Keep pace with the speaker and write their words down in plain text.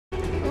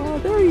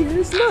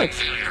guys, look!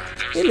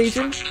 Hey,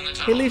 Legion!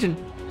 Hey,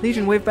 Legion!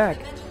 Legion, wave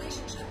back!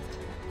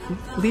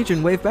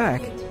 Legion, wave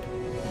back!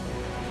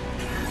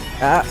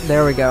 Ah,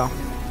 there we go.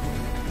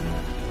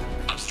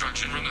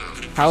 Obstruction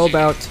removed. How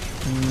about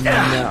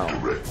no?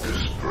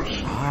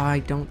 Oh,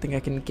 I don't think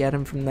I can get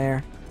him from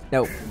there.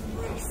 Nope.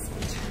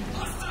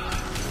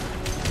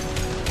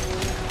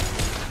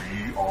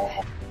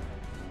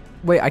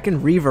 Wait, I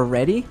can reave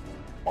already?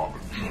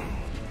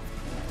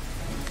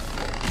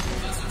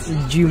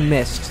 You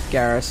missed,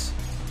 Garrus.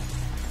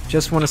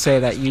 Just want to say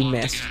that you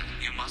missed.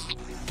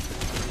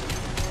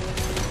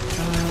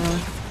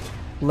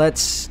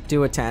 Let's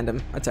do a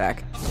tandem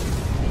attack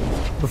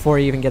before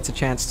he even gets a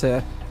chance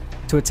to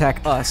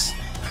attack us.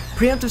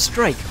 Preemptive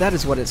strike, that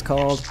is what it's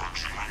called.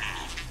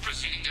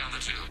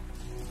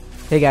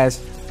 Hey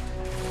guys.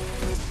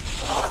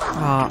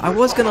 I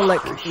was gonna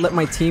let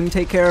my team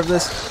take care of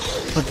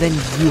this, but then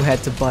you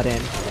had to butt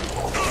in.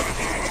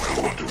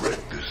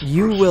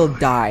 You will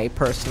die,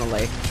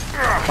 personally,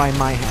 by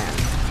my hand.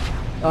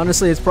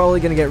 Honestly, it's probably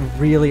gonna get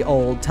really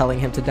old telling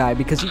him to die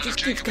because he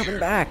just keeps coming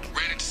back.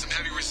 Ran into some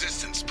heavy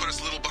resistance, put us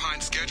a little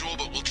behind schedule,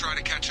 but we'll try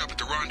to catch up at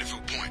the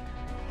rendezvous point.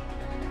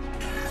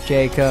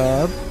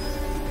 Jacob.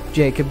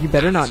 Jacob, you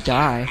better not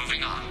die.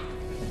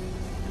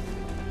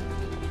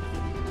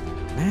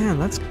 Man,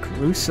 that's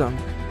gruesome.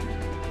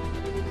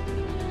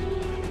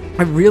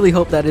 I really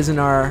hope that isn't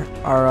our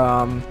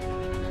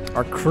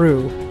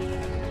crew.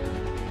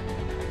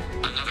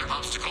 Another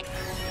obstacle.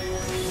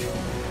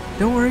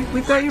 Don't worry,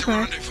 we've got your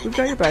back. We've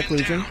got your back,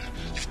 Legion.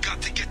 You've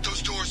got to get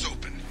those doors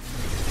open.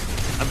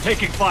 I'm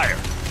taking fire.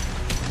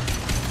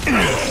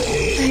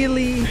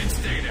 Really?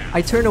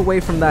 I turn away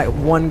from that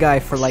one guy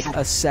for like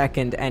a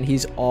second and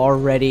he's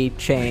already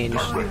changed.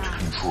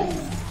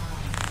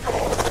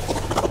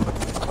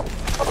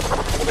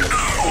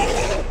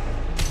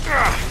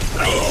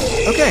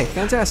 Okay,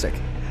 fantastic.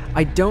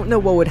 I don't know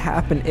what would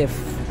happen if...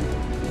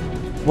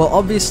 Well,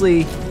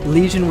 obviously,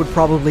 Legion would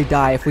probably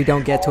die if we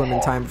don't get to him in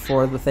time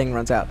before the thing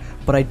runs out.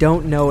 But I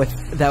don't know if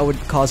that would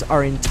cause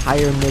our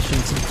entire mission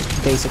to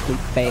basically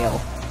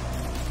fail.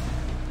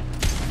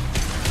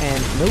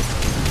 And, nope.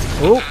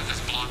 Oh!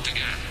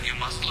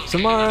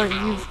 Samara,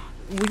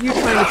 were you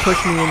trying to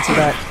push me into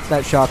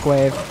that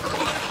shockwave?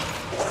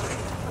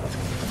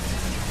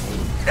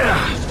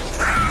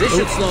 This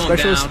should slow him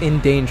Specialist down. in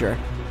danger.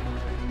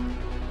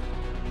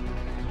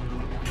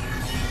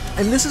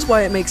 And this is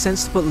why it makes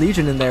sense to put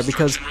Legion in there,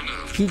 because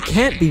he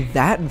can't be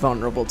that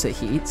vulnerable to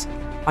heat.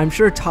 I'm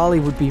sure Tali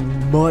would be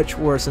much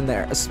worse in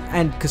there,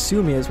 and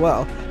Kasumi as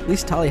well. At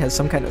least Tali has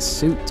some kind of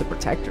suit to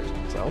protect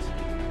herself.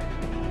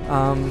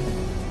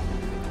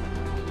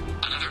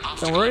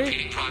 Don't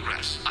worry.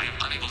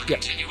 Yeah.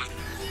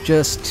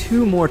 Just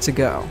 2 more to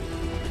go.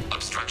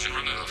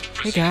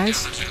 Hey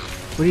guys,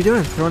 what are you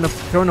doing?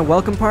 Throwing a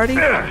welcome party?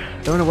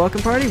 Throwing a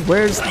welcome party?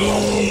 Where's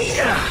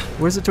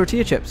the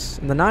tortilla chips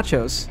and the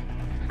nachos?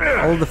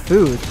 All of the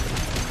food.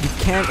 You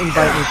can't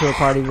invite me to a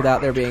party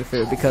without there being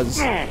food because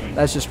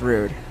that's just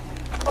rude.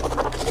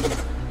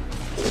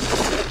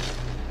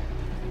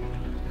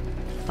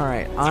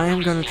 Alright, I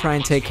am gonna try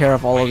and take care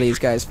of all of these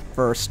guys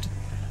first,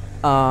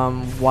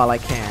 while I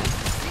can.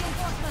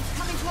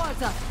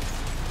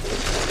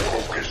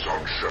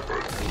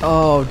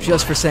 Oh,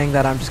 just for saying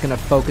that, I'm just gonna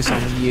focus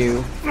on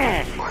you.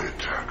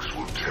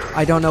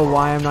 I don't know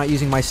why I'm not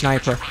using my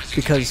sniper,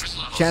 because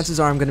chances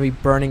are I'm gonna be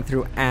burning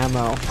through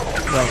ammo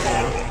right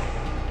now.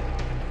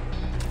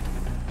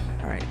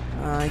 Alright,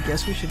 I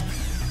guess we should...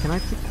 Can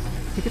I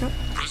pick it up?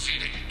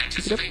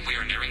 Pick it up?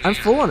 I'm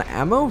full on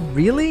ammo?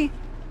 Really?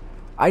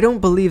 I don't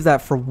believe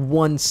that for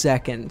 1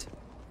 second.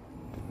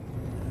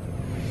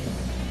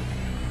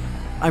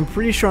 I'm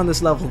pretty sure on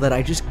this level that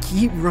I just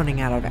keep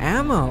running out of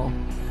ammo.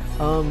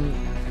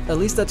 At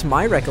least that's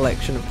my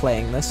recollection of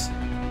playing this.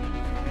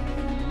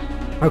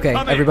 Okay,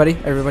 everybody,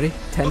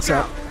 tense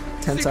up.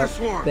 Tense up.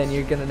 Then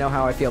you're gonna know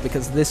how I feel,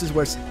 because this is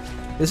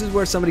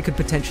where somebody could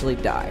potentially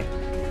die.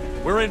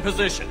 We're in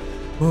position.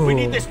 Ooh, We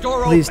need this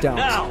door please open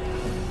don't. now.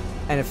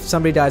 And if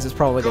somebody dies, it's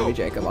probably gonna be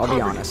Jacob, I'll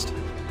be honest.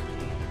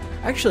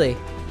 Actually,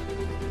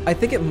 I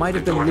think it might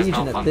have been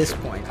Legion at this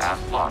point.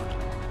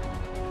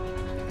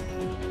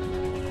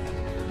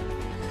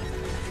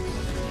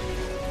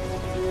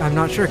 I'm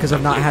not sure, because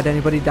I've not had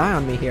anybody die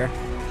on me here.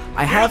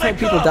 I have had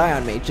people die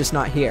on me, just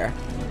not here.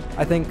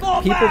 I think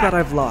people that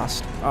I've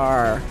lost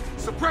are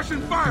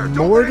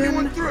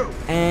Morden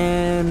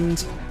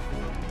and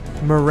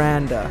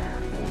Miranda.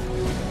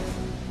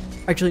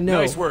 Actually,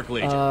 no. Nice work,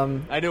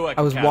 Legion. I knew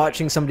I was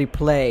watching somebody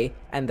play,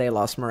 and they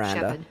lost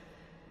Miranda.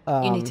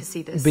 Shepard, you need to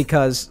see this.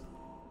 Because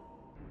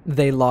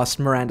they lost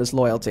Miranda's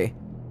loyalty.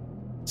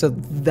 So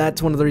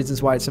that's one of the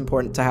reasons why it's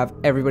important to have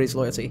everybody's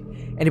loyalty.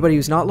 Anybody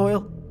who's not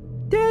loyal,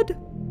 dead.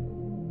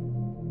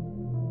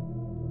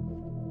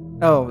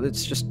 Oh,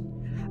 it's just...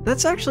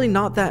 That's actually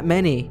not that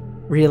many,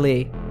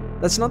 really.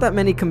 That's not that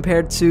many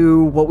compared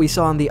to what we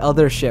saw on the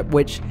other ship,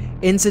 which,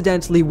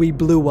 incidentally, we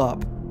blew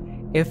up.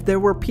 If there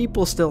were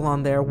people still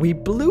on there, we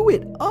blew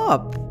it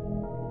up.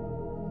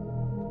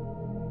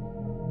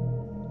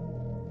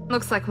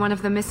 Looks like one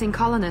of the missing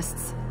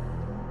colonists.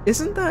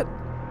 Isn't that...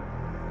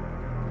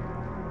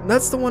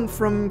 That's the one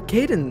from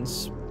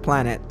Caden's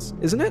planet,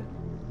 isn't it?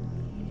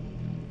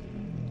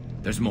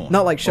 There's more.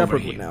 Not like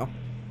Shepard would know.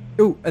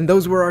 Ooh, and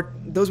those were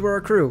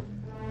our crew.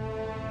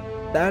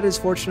 That is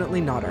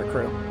fortunately not our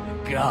crew.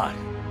 God,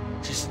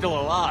 she's still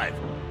alive.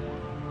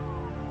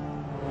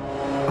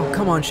 Oh,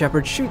 come on,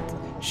 Shepard. Shoot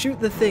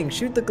the thing.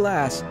 Shoot the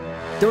glass.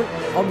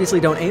 Obviously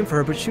don't aim for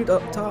her, but shoot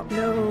up top.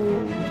 No.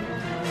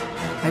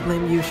 I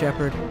blame you,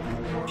 Shepard.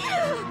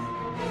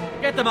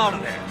 Get them out of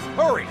there.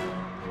 Hurry.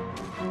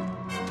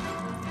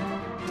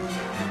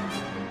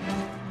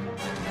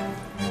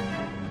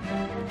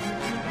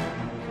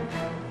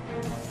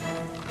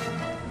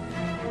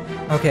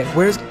 Okay,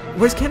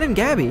 where's Ken and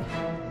Gabby?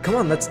 Come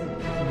on,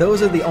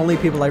 those are the only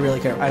people I really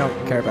care. I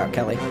don't care about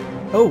Kelly.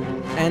 Oh,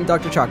 and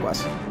Dr.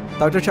 Chakwas.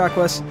 Dr.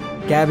 Chakwas,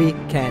 Gabby,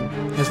 Ken.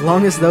 As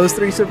long as those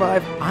three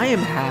survive, I am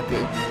happy.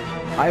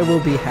 I will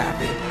be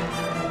happy.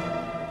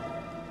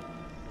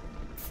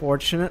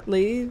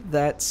 Fortunately,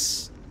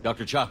 that's...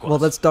 Dr. Chakwas. Well,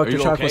 that's Dr.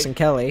 Chakwas okay? and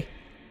Kelly.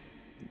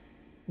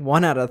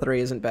 1 out of 3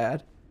 isn't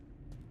bad.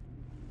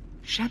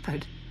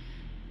 Shepard,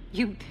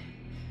 you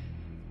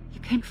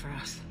came for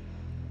us.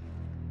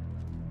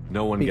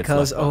 No one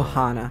because gets left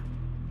behind. Ohana.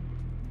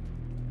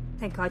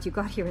 Thank God you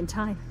got here in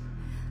time.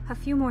 A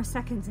few more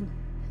seconds and...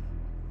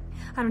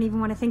 I don't even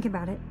want to think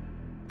about it.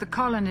 The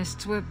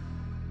colonists were...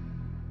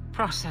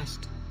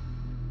 processed.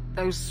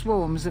 Those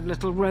swarms of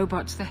little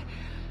robots, they...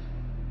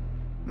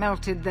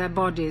 melted their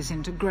bodies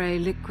into grey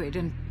liquid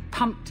and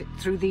pumped it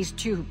through these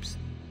tubes.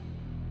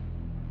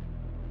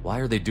 Why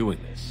are they doing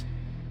this?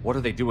 What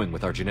are they doing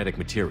with our genetic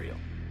material?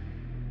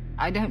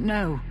 I don't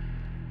know.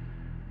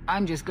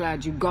 I'm just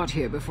glad you got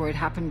here before it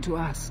happened to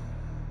us.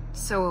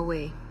 So are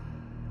we.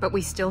 But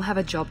we still have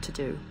a job to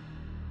do.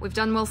 We've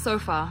done well so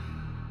far.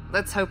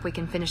 Let's hope we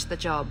can finish the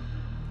job.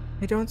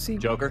 I don't see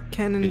Joker,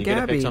 Ken and can you get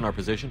a Gabby. fix on our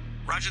position?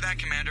 Roger that,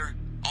 Commander.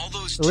 All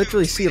those I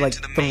literally tubes see lead like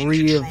into the main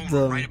 3 of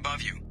control room the right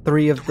above you.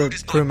 3 of The route the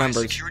is crew blocked by a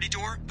members. security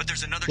door, but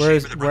there's another Where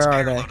chamber that runs are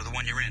parallel they? to the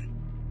one you're in.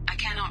 I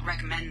cannot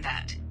recommend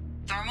that.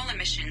 Thermal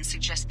emissions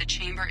suggest the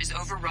chamber is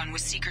overrun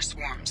with seeker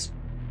swarms.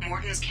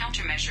 Morden's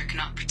countermeasure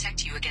cannot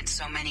protect you against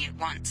so many at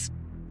once.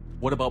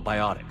 What about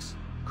biotics?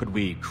 Could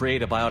we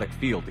create a biotic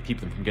field to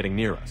keep them from getting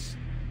near us?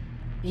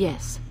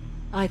 Yes,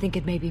 I think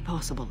it may be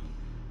possible.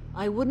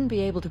 I wouldn't be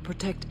able to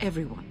protect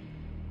everyone,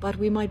 but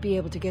we might be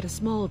able to get a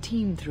small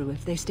team through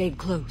if they stayed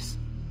close.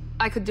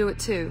 I could do it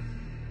too.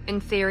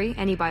 In theory,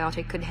 any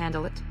biotic could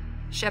handle it.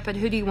 Shepard,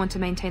 who do you want to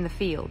maintain the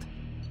field?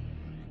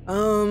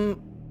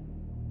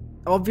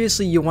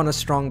 Obviously you want a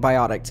strong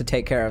biotic to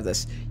take care of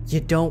this. You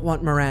don't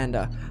want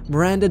Miranda.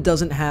 Miranda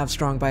doesn't have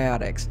strong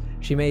biotics.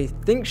 She may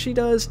think she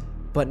does,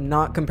 but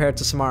not compared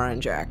to Samara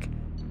and Jack.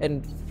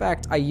 In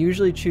fact, I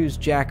usually choose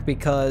Jack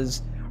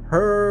because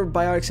her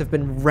biotics have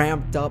been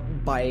ramped up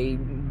by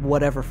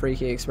whatever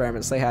freaky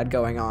experiments they had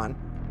going on.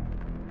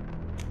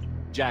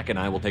 Jack and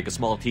I will take a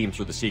small team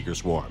through the Seeker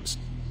swarms.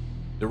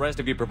 The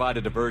rest of you provide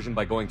a diversion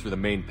by going through the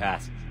main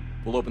passage.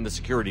 We'll open the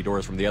security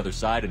doors from the other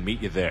side and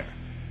meet you there.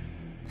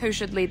 Who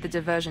should lead the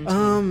diversion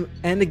team?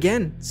 And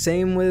again,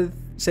 same with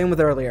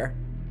earlier.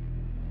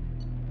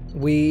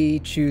 We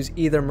choose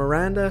either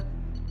Miranda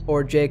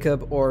or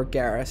Jacob or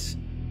Garrus.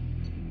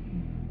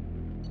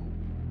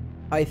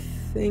 I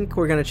think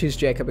we're gonna choose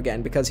Jacob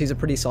again because he's a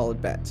pretty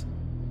solid bet.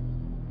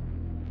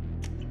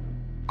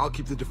 I'll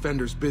keep the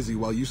defenders busy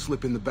while you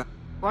slip in the back.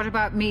 What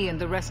about me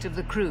and the rest of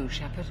the crew,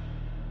 Shepard?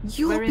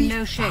 You'll We're be in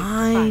no shape to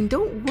fine. fight.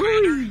 Don't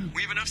worry. Commander,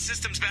 we have enough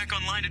systems back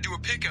online to do a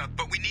pickup,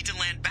 but we need to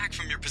land back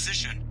from your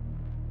position.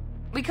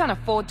 We can't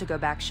afford to go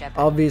back, Shepard.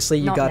 Obviously,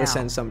 you Not gotta now.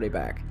 send somebody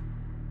back.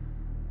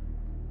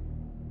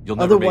 You'll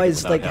never make it Otherwise,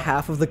 without like help.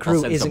 half of the I'll crew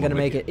send isn't someone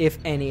gonna with make you. it, if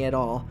any at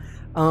all.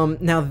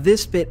 Now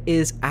this bit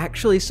is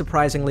actually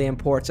surprisingly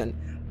important.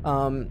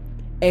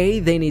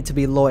 They need to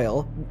be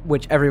loyal,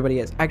 which everybody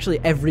is. Actually,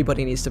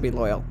 everybody needs to be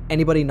loyal.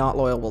 Anybody not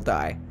loyal will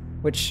die,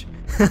 which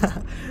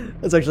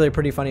that's actually a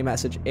pretty funny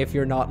message. If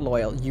you're not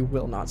loyal, you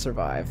will not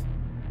survive.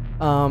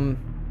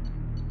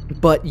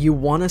 But you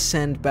want to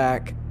send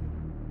back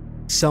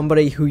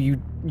somebody who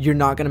you're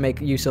not going to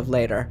make use of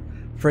later.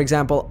 For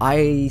example,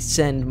 I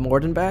send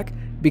Morden back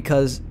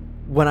because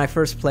when I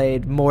first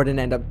played, Morden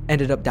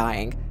ended up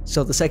dying.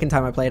 So the second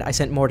time I played, I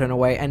sent Morden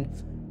away, and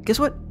guess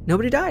what?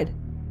 Nobody died.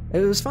 It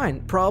was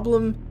fine.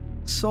 Problem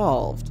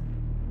solved.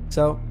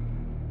 So,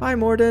 bye,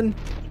 Morden.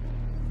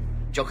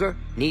 Joker,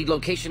 need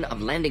location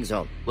of landing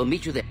zone. We'll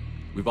meet you there.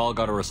 We've all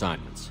got our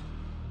assignments.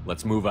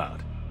 Let's move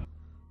out.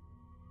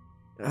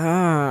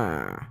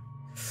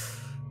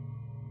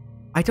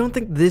 I don't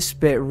think this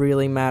bit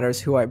really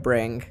matters who I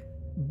bring,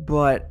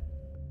 but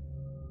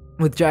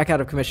with Jack out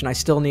of commission, I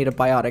still need a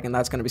biotic, and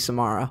that's going to be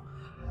Samara.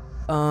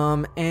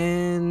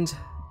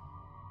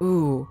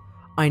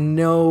 I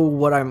know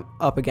what I'm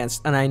up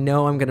against, and I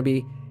know I'm going to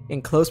be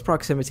in close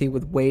proximity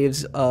with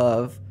waves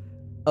of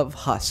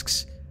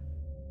husks.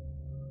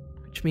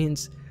 Which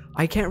means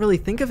I can't really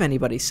think of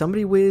anybody.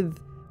 Somebody with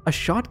a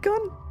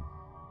shotgun?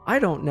 I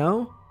don't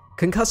know.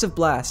 Concussive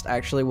Blast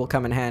actually will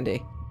come in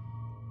handy.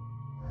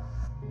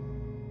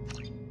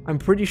 I'm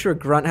pretty sure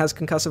Grunt has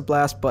concussive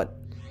blast, but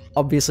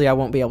obviously I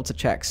won't be able to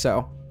check,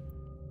 so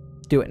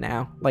do it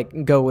now.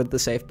 Like, go with the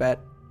safe bet.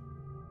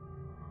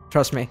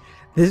 Trust me,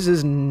 this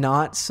is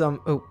not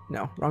some... Oh,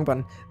 no, wrong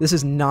button. This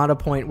is not a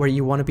point where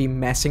you want to be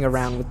messing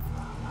around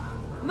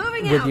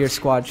with your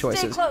squad choices.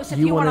 Stay close if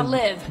you want to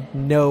live.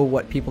 Know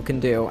what people can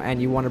do,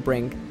 and you want to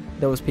bring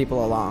those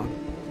people along.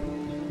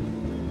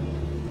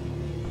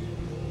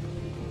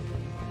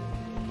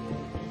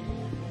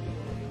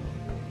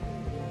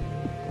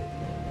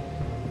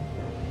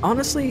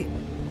 Honestly,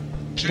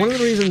 one of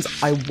the reasons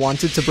I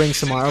wanted to bring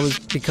Samara was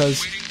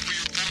because,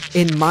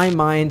 in my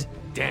mind,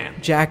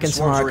 Jack and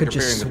Samara could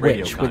just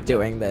switch with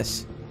doing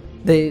this.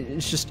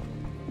 It's just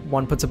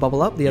one puts a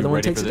bubble up, the other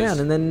one takes it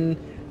down, and then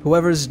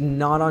whoever's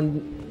not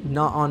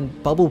on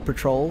bubble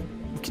patrol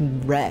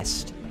can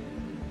rest.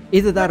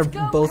 Either that or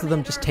both of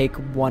them just take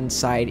one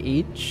side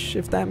each,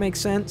 if that makes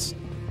sense.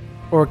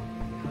 Or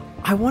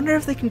I wonder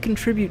if they can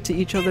contribute to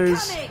each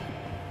other's...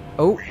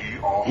 Oh,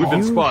 we've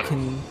been spotted.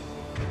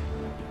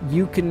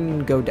 You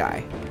can go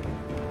die.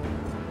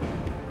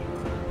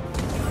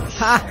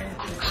 Ha!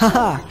 Ha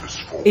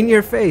ha! In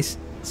your face!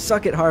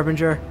 Suck it,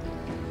 Harbinger.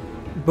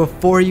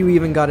 Before you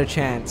even got a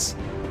chance.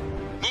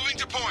 Moving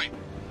to point.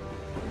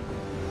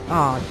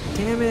 Aw,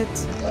 damn it.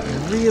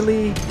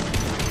 Really?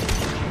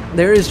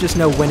 There is just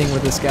no winning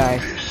with this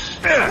guy.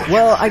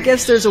 Well, I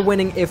guess there's a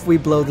winning if we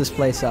blow this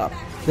place up.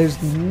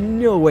 There's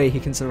no way he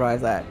can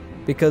survive that,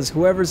 because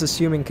whoever's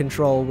assuming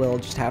control will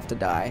just have to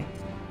die.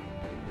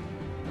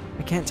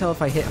 I can't tell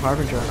if I hit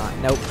Harbinger or not.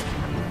 Nope.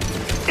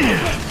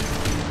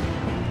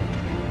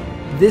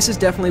 This is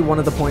definitely one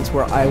of the points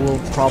where I will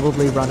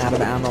probably run out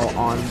of ammo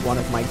on one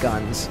of my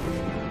guns.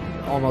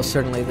 Almost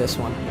certainly this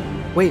one.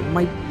 Wait,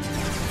 why am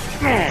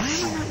I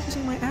not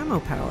using my ammo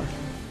power?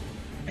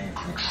 In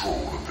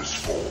control of this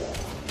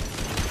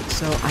form.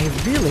 So I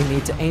really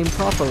need to aim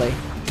properly.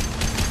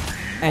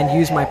 And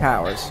use my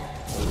powers.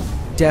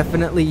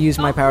 Definitely use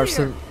my powers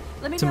to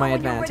my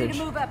advantage.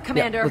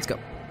 Commander. Yeah, let's go.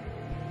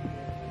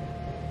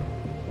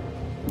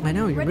 I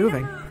know, you're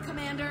moving.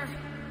 Commander.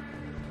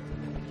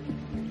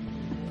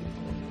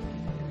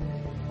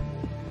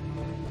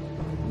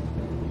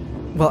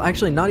 Well,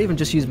 actually, not even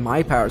just use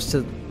my powers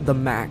to the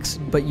max,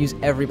 but use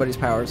everybody's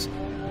powers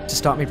to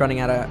stop me running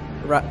out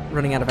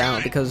of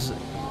ammo, because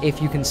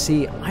if you can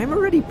see, I'm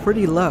already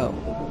pretty low.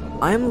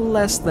 I'm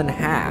less than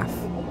half.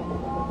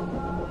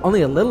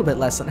 Only a little bit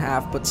less than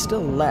half, but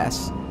still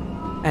less.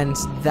 And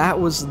that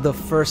was the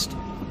first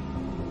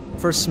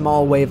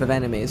small wave of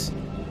enemies.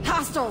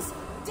 Hostiles.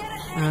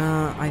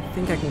 I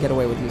think I can get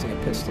away with using a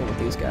pistol with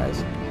these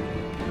guys.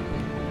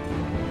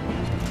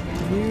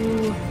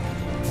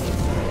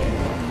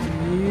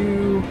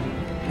 You,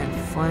 and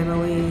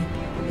finally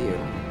you.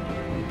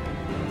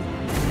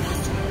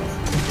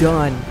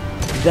 Done.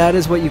 That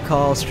is what you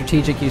call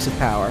strategic use of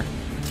power.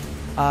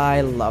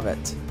 I love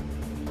it.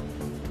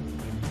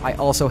 I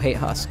also hate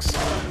husks.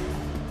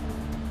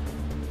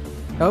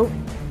 Oh.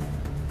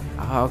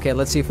 Okay,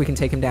 let's see if we can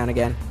take him down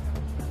again.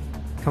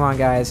 Come on,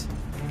 guys.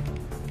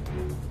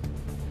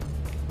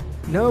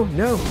 No,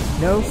 no,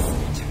 no.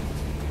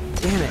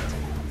 Damn it.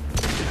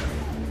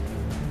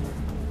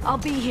 I'll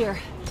be here.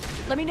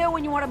 Let me know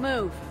when you want to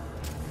move.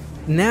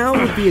 Now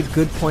would be a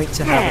good point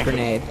to have a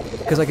grenade,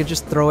 because I could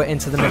just throw it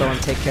into the middle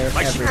and take care of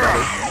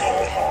everybody.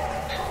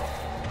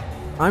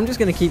 I'm just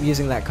going to keep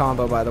using that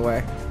combo, by the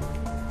way.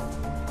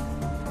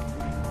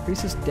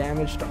 Increases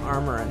damage to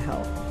armor and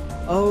health.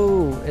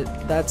 Oh,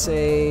 that's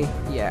a...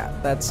 Yeah,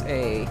 that's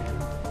a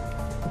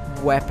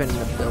weapon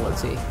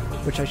ability,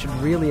 which I should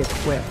really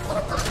equip.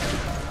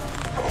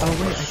 Oh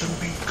wait, I didn't...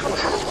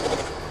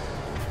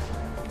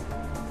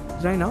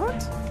 Did I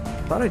not?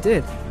 Thought I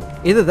did.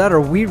 Either that or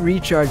we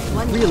recharge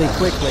really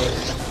quickly.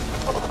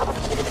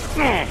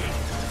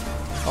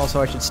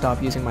 Also, I should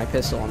stop using my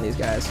pistol on these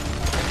guys.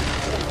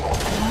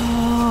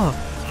 Oh.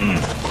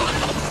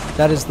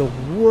 That is the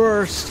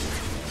worst.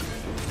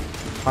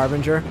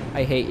 Harbinger,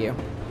 I hate you.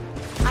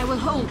 I will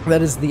hold.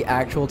 That is the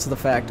actual to the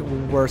fact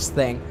worst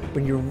thing.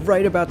 When you're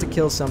right about to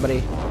kill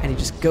somebody and he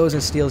just goes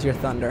and steals your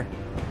thunder.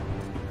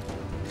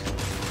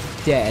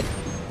 Dead.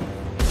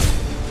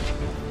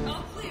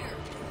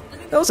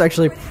 That was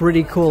actually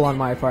pretty cool on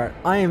my part.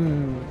 I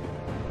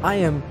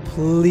am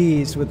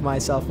pleased with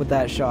myself with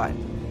that shot.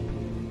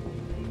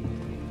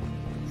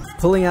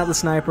 Pulling out the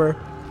sniper,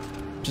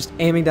 just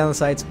aiming down the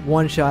sights,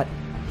 one shot,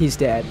 he's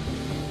dead.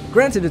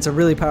 Granted, it's a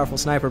really powerful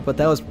sniper, but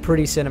that was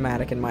pretty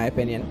cinematic in my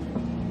opinion.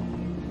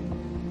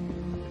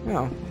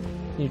 Oh,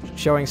 you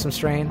showing some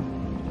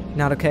strain?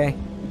 Not okay.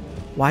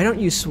 Why don't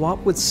you swap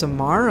with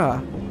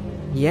Samara?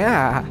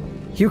 Yeah,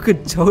 you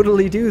could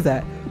totally do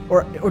that.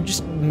 Or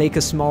just make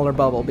a smaller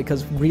bubble,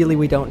 because really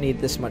we don't need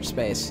this much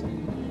space.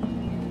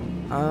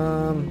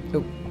 Oh.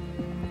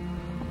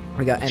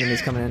 We got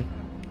enemies coming in.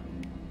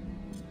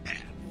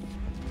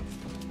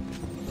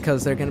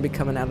 Because they're going to be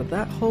coming out of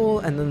that hole,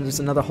 and then there's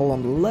another hole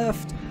on the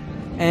left,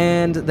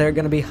 and they're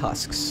going to be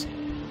husks.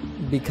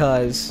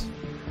 Because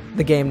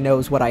the game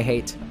knows what I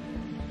hate.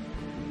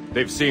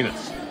 They've seen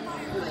us.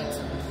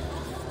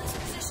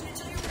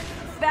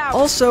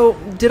 Also,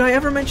 did I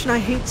ever mention I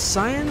hate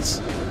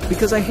science?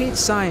 Because I hate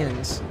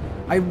science.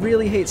 I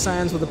really hate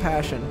science with a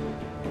passion.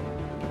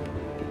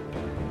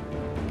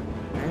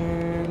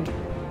 And...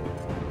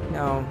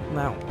 No.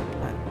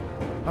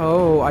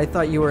 Oh, I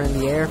thought you were in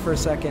the air for a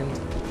second.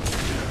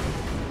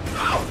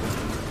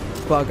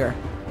 Bugger.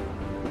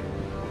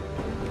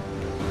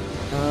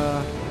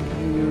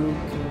 You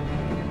can...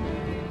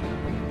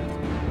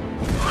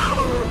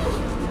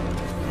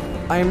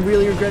 I am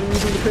really regretting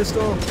using the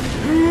pistol.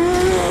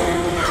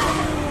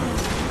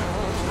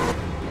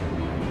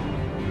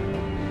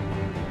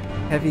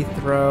 Heavy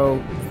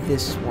throw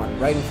this one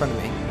right in front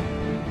of me.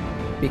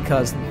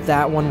 Because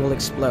that one will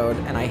explode,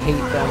 and I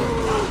hate them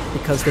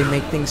because they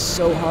make things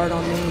so hard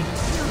on me.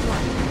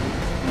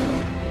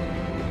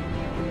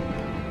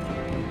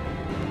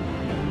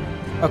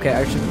 Okay,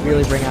 I should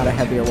really bring out a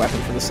heavier weapon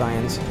for the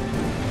science.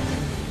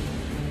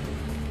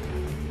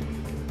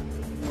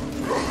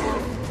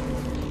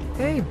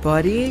 Hey,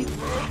 buddy.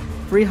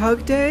 Free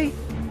hug day?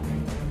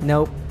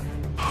 Nope.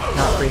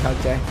 Not free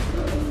hug day.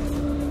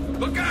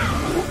 Look out!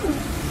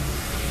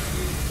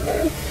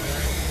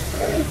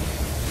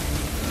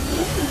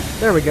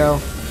 There we go.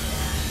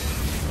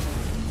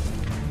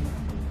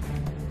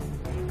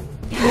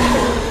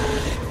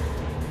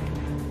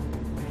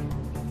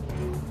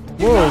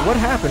 Whoa, what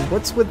happened?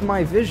 What's with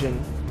my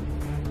vision?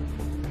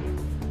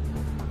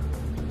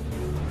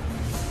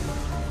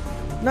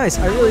 Nice,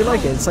 I really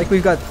like it. It's like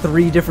we've got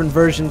 3 different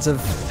versions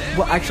of...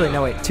 Well, actually,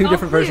 no, wait. 2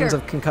 different versions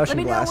of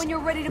Concussion Blast.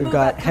 We've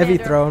got Heavy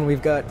Throw and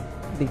we've got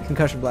the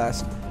Concussion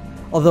Blast.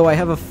 Although I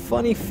have a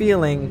funny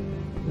feeling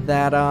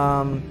that,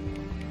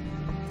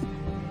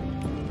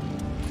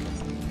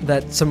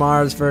 that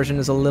Samara's version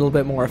is a little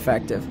bit more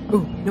effective.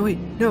 Ooh, no, wait.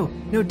 No,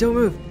 don't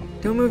move.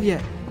 Don't move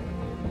yet.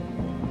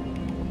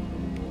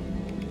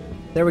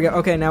 There we go.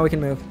 Okay, now we can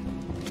move.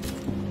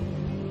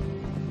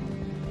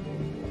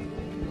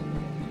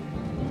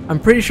 I'm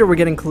pretty sure we're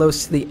getting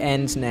close to the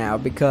end now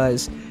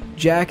because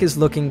Jack is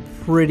looking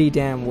pretty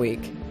damn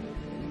weak.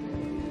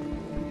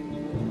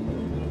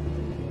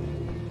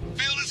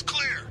 Field is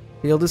clear.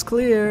 Field is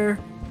clear.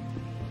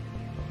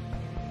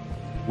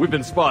 We've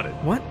been spotted.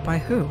 What? By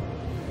who?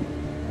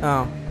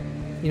 Oh.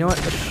 You know what?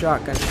 A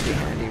shotgun should be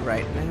handy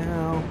right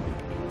now.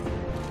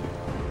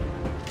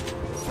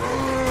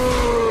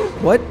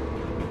 What?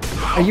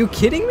 Are you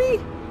kidding me?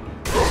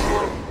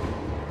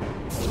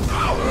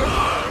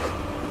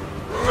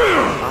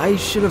 I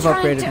should have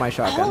upgraded my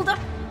shotgun.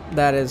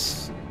 That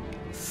is...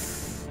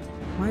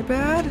 my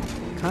bad?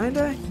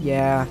 Kinda?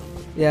 Yeah.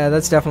 Yeah,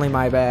 that's definitely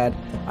my bad.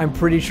 I'm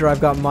pretty sure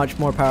I've got much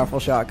more powerful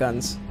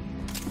shotguns.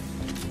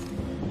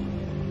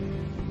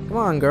 Come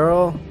on,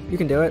 girl. You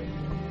can do it.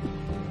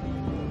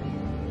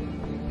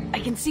 I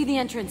can see the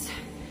entrance.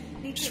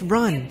 Just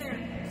run.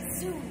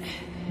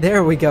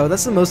 There we go.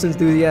 That's the most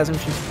enthusiasm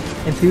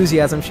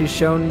she's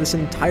shown this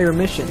entire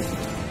mission.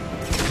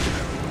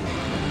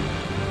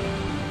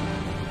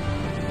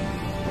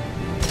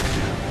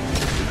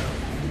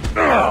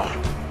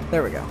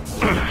 There we go.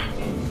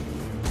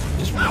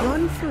 Just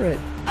run for it.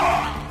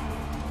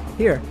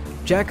 Here,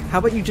 Jack, how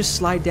about you just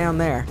slide down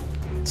there?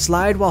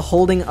 Slide while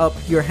holding up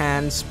your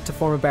hands to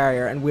form a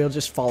barrier, and we'll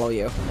just follow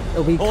you.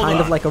 It'll be kind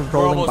of like a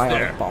rolling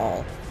bionic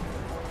ball.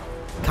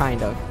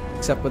 Kind of,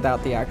 except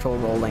without the actual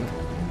rolling.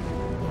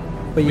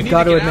 But you've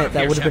got to admit,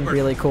 that would have been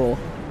really cool.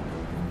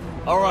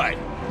 Alright.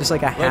 Just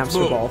like a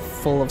hamster ball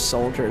full of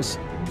soldiers.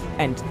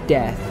 And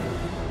death.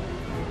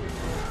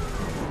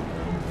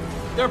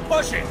 They're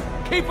pushing!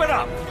 Keep it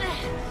up!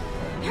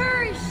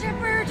 Hurry,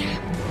 Shepard!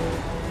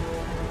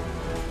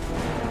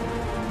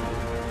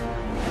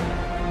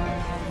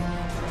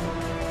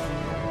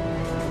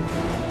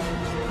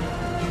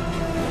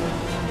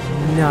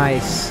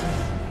 Nice.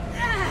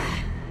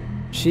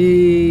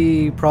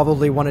 She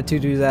probably wanted to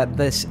do that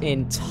this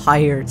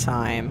entire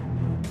time.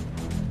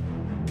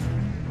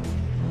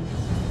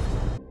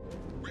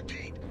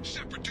 Repeat.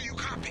 Shepard, do you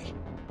copy?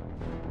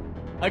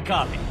 I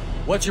copy.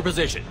 What's your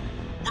position?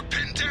 We're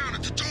pinned down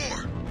at the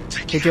door.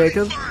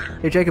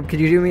 Hey Jacob, could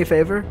you do me a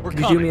favor? Could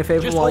you do me a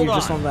favor while you're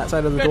just on that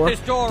side of the door?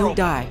 Don't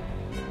die.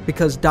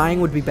 Because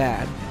dying would be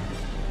bad.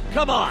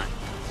 Come on!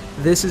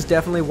 This is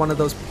definitely one of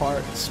those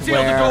parts Seal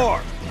where... the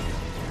door!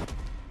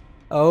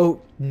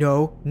 Oh,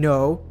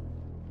 no.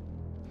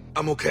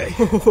 I'm okay.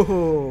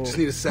 Oh, Just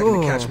need a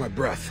second to catch my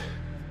breath.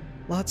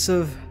 Lots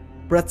of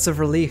breaths of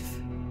relief.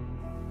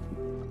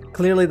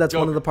 Clearly that's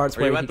one of the parts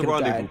where he could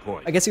have died.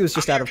 I guess he was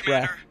just out of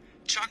breath.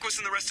 Chakwas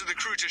and the rest of the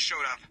crew just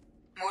showed up.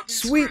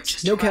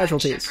 Sweet! No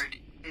casualties.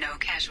 No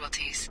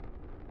casualties.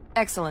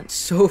 Excellent.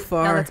 So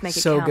far, now let's make it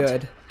so count.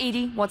 good.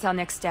 Edie, what's our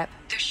next step?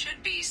 There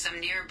should be some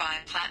nearby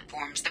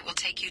platforms that will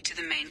take you to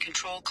the main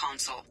control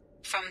console.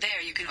 From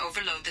there, you can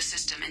overload the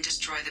system and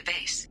destroy the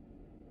base.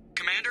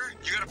 Commander,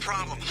 you got a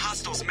problem.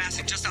 Hostiles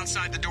massing just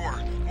outside the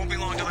door. Won't be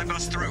long till they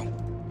bust through.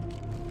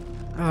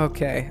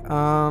 Okay,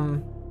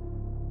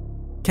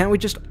 can't we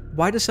just...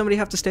 Why does somebody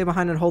have to stay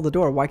behind and hold the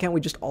door? Why can't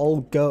we just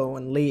all go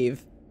and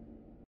leave?